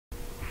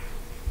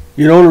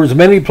There was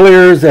many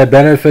players that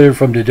benefited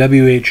from the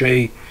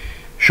WHA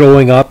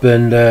showing up,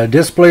 and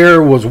this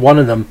player was one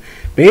of them.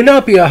 May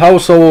not be a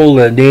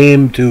household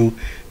name to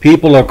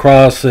people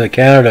across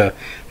Canada,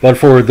 but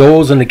for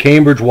those in the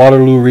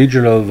Cambridge-Waterloo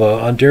region of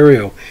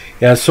Ontario,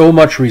 he has so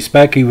much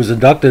respect. He was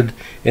inducted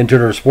into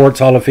their Sports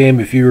Hall of Fame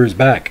a few years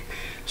back.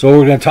 So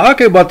we're going to talk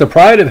about the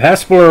pride of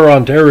Hespeler,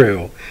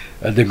 Ontario,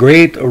 the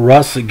great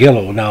Russ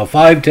Gillow. Now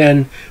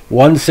 5'10",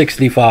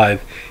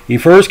 165. He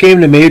first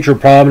came to major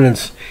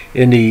prominence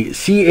in the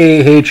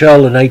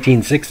CAHL in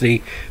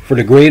 1960 for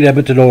the great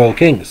Edmonton Oil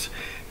Kings.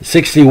 In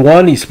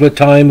 61, he split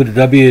time with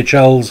the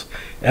WHL's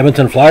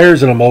Edmonton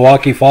Flyers and the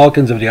Milwaukee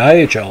Falcons of the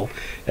IHL,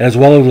 as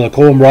well as the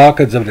Lacombe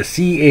Rockets of the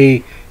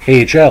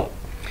CAHL.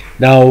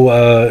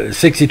 Now,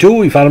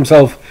 62, he found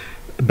himself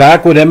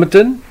back with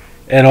Edmonton,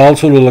 and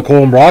also the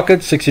Lacombe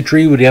Rockets.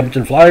 63 with the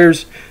Edmonton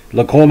Flyers,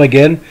 Lacombe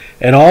again,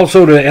 and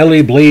also the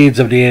LA Blades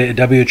of the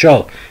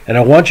WHL. And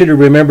I want you to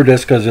remember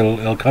this because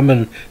it'll come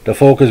into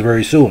focus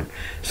very soon.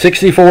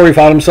 64, he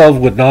found himself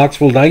with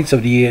Knoxville Knights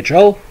of the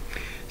EHL.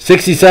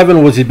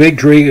 67 was his big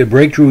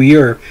breakthrough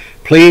year.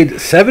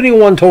 Played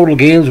 71 total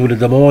games with the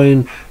Des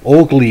Moines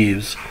Oak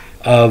Leaves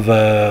of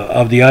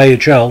the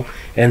IHL,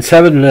 and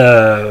 7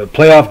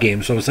 playoff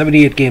games, so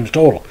 78 games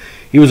total.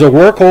 He was a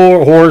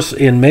workhorse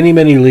in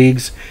many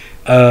leagues.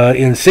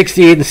 In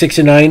 68 and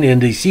 69 in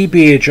the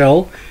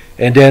CPHL,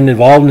 and then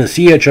involved in the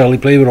CHL. He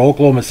played with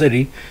Oklahoma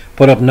City,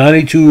 put up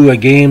 92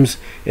 games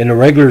in the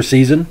regular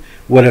season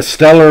with a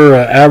stellar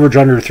average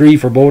under 3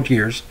 for both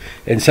years,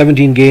 and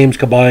 17 games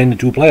combined in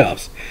 2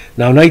 playoffs.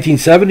 Now, in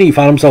 1970, he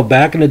found himself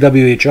back in the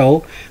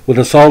WHL with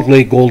the Salt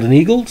Lake Golden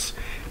Eagles,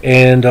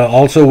 and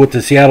also with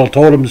the Seattle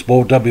Totems,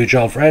 both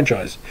WHL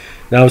franchise.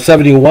 Now, in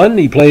 71,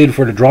 he played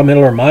for the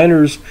Drumheller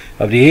Miners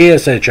of the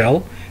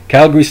ASHL,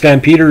 Calgary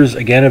Stampeders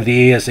again of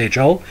the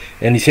ASHL,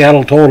 and the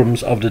Seattle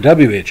Totems of the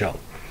WHL.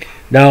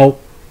 Now,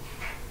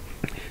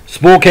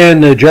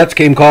 Spokane Jets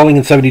came calling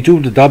in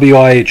 72 to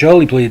WIHL.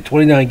 He played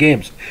 29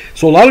 games.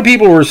 So a lot of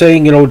people were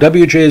saying,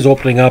 WHA is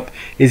opening up.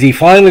 Is he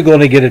finally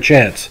going to get a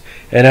chance?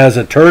 And as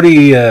a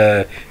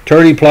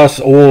 30-plus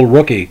old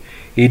rookie,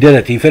 he did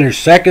it. He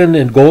finished second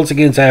in goals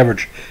against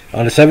average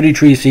on the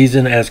 73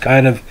 season as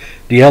kind of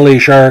the LA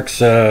Sharks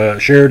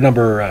shared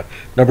number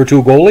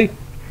 2 goalie,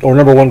 or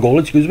number 1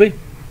 goalie, excuse me.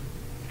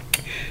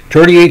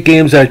 38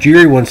 games that year,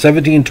 he won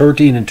 17,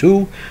 13, and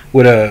 2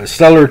 with a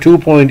stellar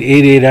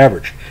 2.88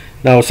 average.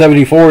 Now,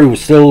 74, he was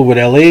still with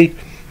LA,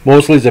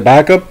 mostly as a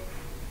backup.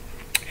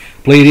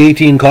 Played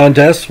 18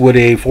 contests with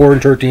a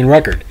 4-13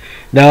 record.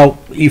 Now,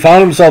 he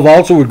found himself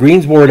also with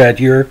Greensboro that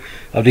year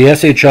of the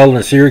SHL and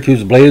the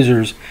Syracuse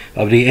Blazers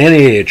of the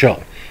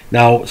NAHL.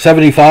 Now,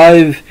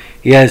 75,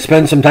 he had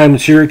spent some time in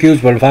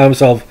Syracuse, but found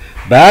himself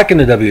back in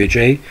the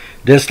WHA.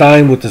 This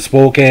time with the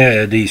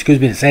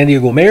San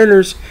Diego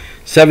Mariners.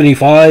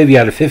 75, he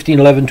had a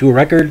 15-11-2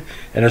 record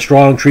and a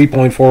strong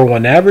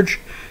 3.41 average.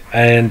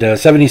 And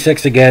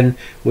 76 again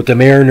with the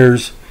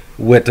Mariners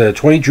with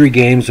 23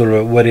 games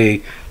with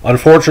a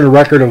unfortunate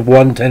record of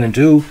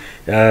 1-10-2.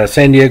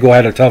 San Diego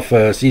had a tough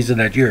season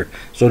that year,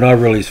 so not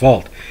really his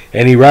fault.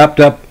 And he wrapped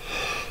up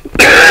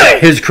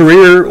his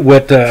career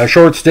with a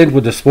short stint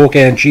with the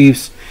Spokane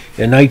Chiefs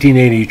in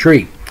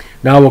 1983.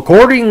 Now,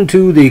 according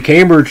to the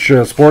Cambridge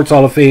Sports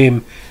Hall of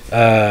Fame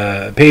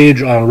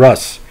page on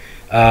Russ,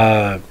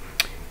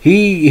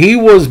 he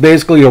was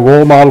basically a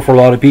role model for a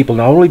lot of people,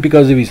 not only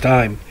because of his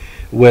time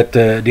with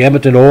the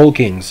Edmonton Oil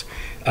Kings.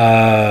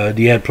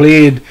 He had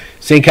played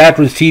St.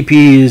 Catharines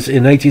TPs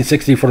in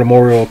 1960 for the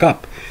Memorial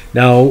Cup.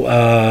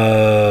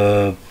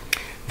 Now,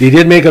 they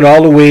did make it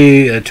all the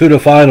way to the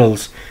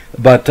finals,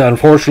 but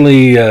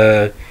unfortunately,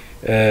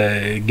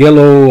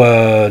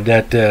 Gillow,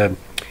 that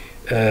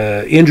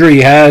injury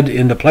he had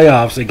in the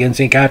playoffs against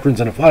St.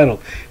 Catharines in the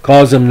final,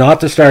 caused him not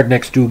to start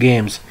next 2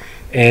 games.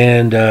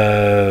 And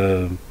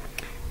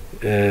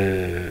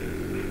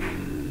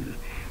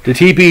the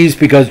TPs,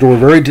 because they were a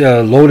very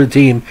loaded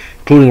team,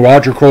 including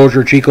Roger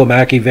Crozier, Chico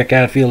Mackey, Vic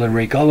Hatfield, and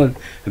Ray Cullen,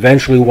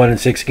 eventually won in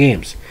 6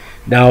 games.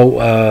 Now,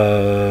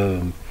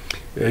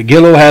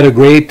 Gillow had a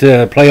great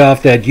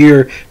playoff that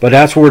year, but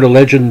that's where the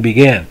legend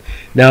began.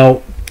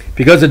 Now,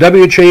 because the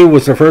WHA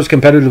was the first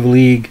competitive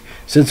league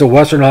since the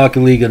Western Hockey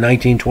League in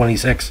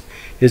 1926,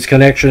 his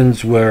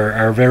connections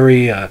are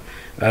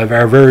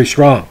very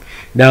strong.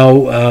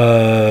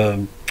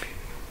 Now,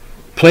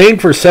 playing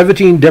for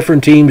 17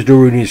 different teams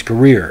during his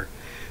career,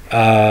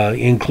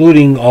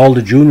 including all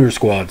the junior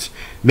squads,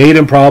 made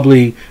him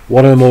probably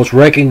one of the most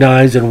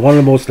recognized and one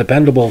of the most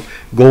dependable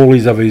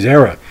goalies of his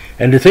era.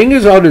 And the thing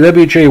is how the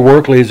WHA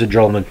worked, ladies and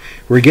gentlemen.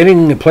 We're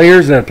getting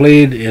players that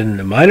played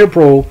in minor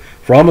pro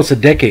for almost a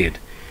decade,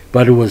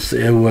 but it was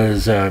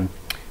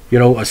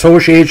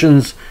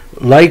associations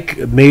like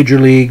Major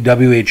League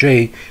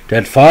WHA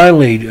that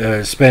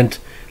finally spent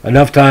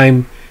enough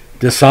time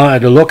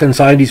to look and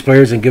sign these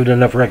players and give them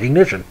enough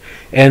recognition.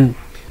 And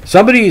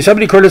somebody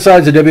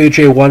criticized the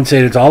WHA once,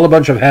 saying it's all a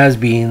bunch of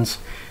has-beens,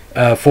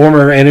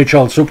 former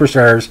NHL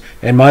superstars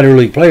and minor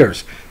league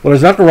players. Well,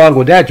 there's nothing wrong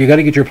with that. You got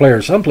to get your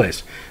players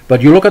someplace.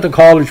 But you look at the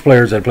college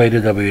players that played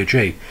in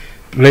WHA.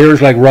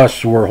 players like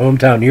Russ were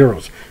hometown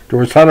heroes. There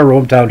was a ton of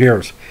hometown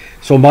heroes.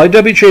 So my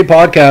WHA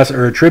podcasts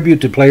are a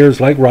tribute to players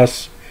like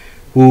Russ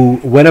who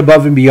went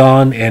above and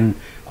beyond and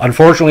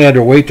unfortunately had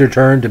to wait their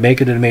turn to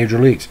make it in the major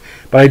leagues.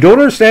 But I don't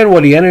understand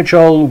why the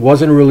NHL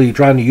wasn't really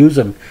trying to use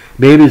them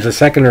maybe as a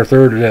second or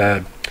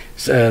third,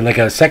 like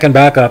a second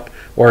backup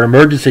or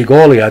emergency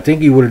goalie. I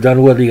think he would have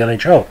done well in the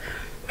NHL.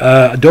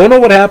 Don't know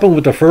what happened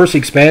with the first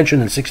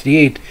expansion in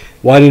 '68,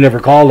 why they never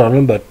called on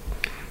him, but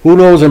who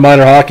knows in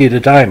minor hockey at the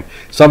time.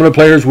 Some of the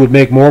players would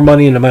make more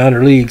money in the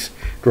minor leagues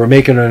than were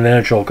making an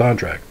NHL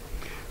contract.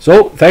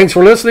 So, thanks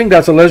for listening.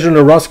 That's a legend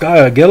of Russ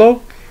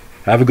Gillow.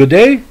 Have a good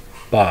day.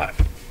 Bye.